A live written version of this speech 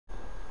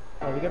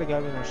Oh, we got a guy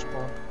in our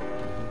spawn.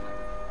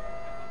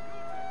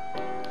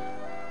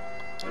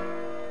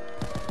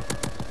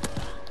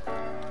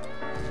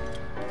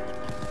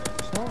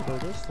 Don't go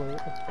this way.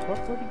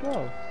 Where'd he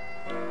go?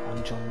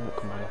 I'm John Wick,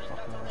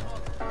 motherfucker.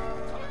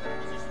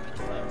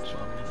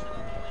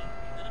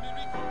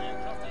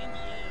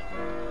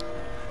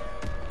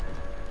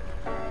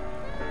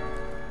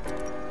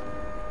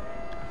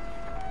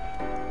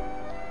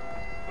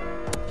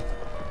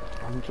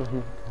 I'm John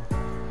Wick.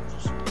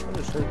 I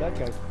just heard that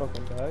guy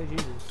fucking die.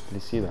 Jesus. Did you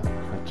see that? I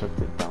chucked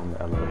it down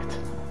the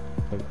elevator.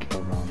 Like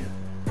around it.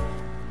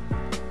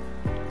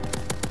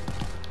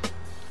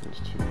 It's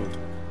too good.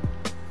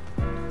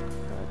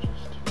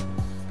 Just too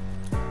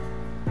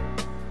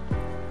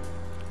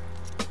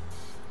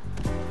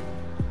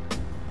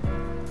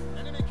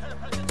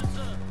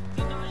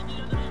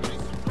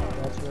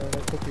That's right, I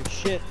took your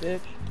shit,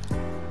 bitch.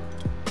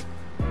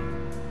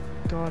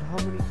 God, how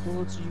many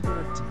bullets are you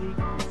gonna take, you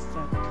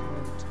fat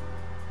cunt?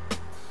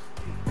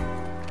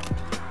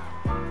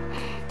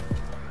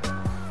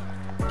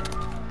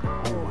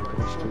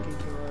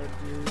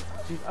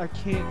 Dude, I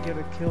can't get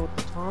a kill with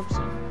the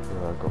Thompson.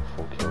 I got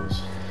 4 kills.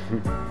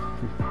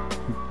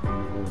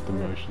 With the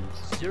motions.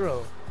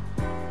 0.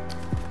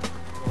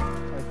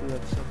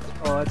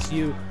 Oh, that's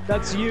you.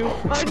 That's you.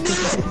 I knew it.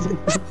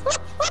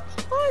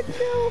 I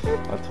knew it.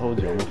 I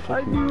told you, I'm a fucking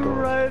I knew god.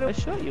 right. I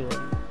shot you when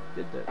you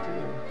did that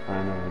too.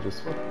 I know, I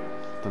just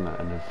done that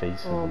in the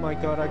face. Oh my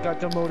god, I got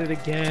demoted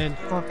again.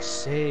 Fuck's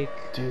sake.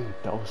 Dude,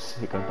 that was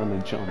sick. I done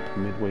a jump.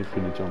 Midway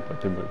through the jump, I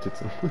demoted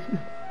someone.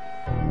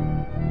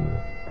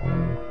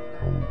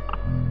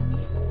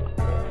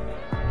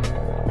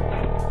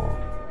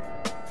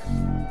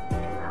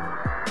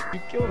 You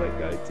killed that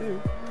guy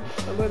too.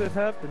 I let it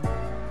happen.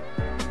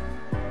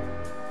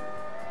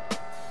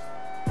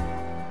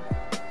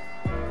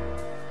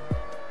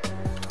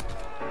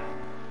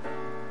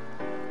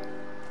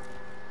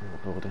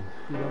 Building.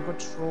 Dude, I'm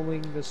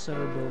patrolling the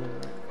center building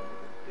right now.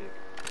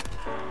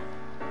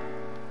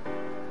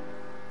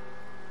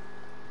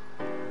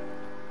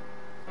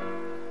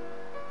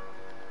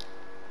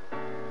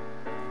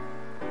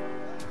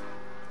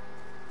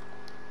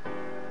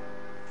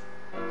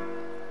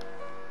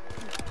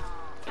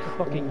 I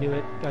fucking knew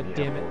it. God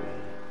damn it.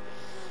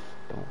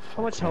 Don't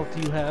How much health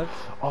do you have?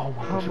 Oh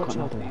my gosh, I got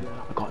another do you one.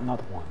 have? I got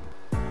another one.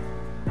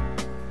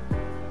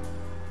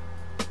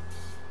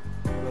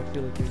 I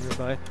feel like you're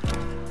nearby.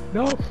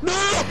 No! No!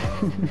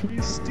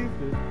 You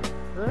stupid.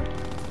 Huh?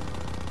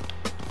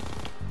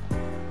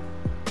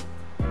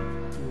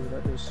 Dude,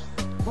 that was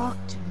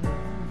fucked him.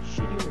 Holy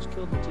shit, he almost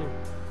killed me too.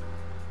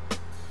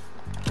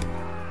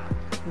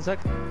 Is that...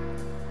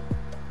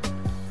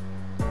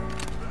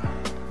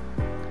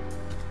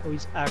 Oh,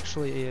 he's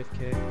actually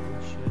AFK.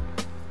 Holy shit.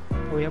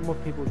 Oh, we have more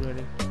people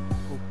joining.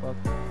 Oh, fuck.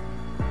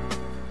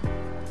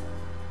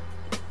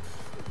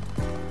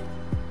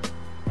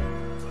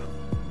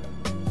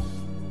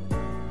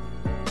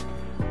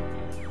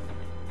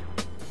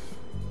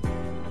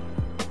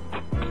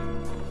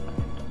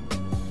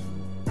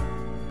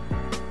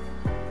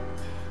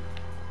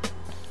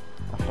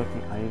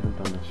 I even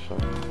done this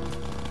shot.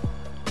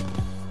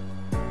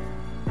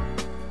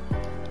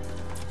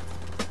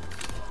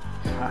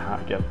 Haha,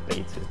 get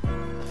baited.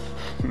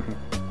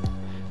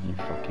 You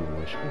fucking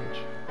wish, bitch.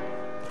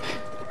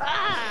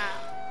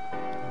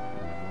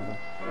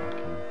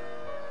 Motherfucking.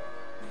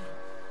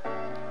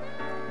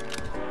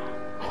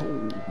 Oh,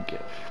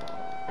 get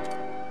fucked.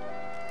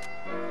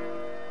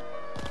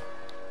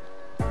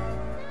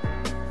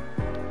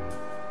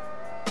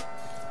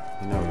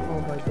 You know you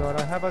Oh my god,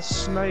 I have a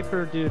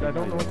sniper, dude. I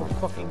don't know what to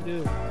fucking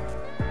do.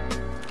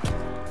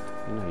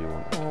 You know you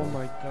want that Oh kill.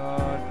 my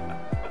god.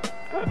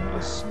 I have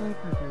a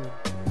sniper, dude.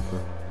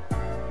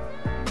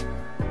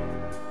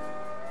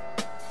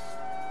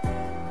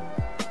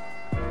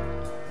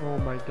 Oh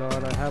my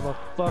god, I have a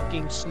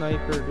fucking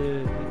sniper,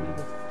 dude. Leave me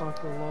the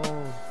fuck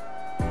alone.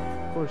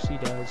 Of course he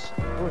does.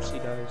 Of course he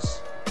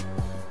does.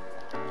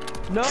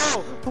 No!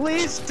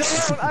 Please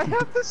don't! I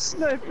have the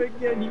sniper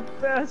again, you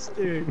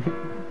bastard!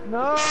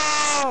 No!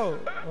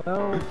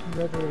 Well,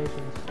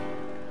 congratulations.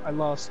 I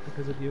lost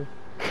because of you.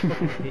 I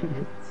fucking hate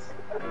you.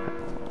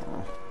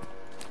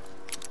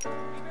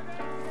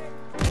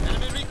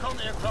 Enemy recon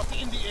aircraft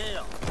in the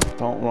air.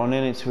 Don't run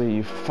into it,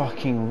 you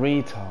fucking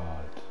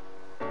retard.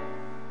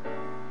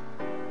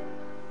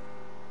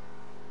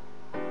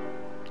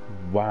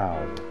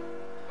 Wow.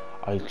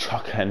 I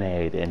chuck a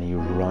nade and he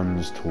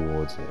runs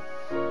towards it.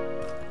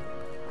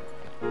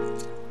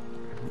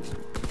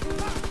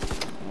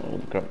 Oh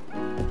god.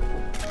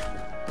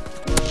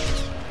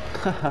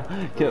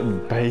 Get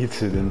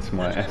baited into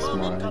my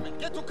S-mine.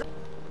 Get to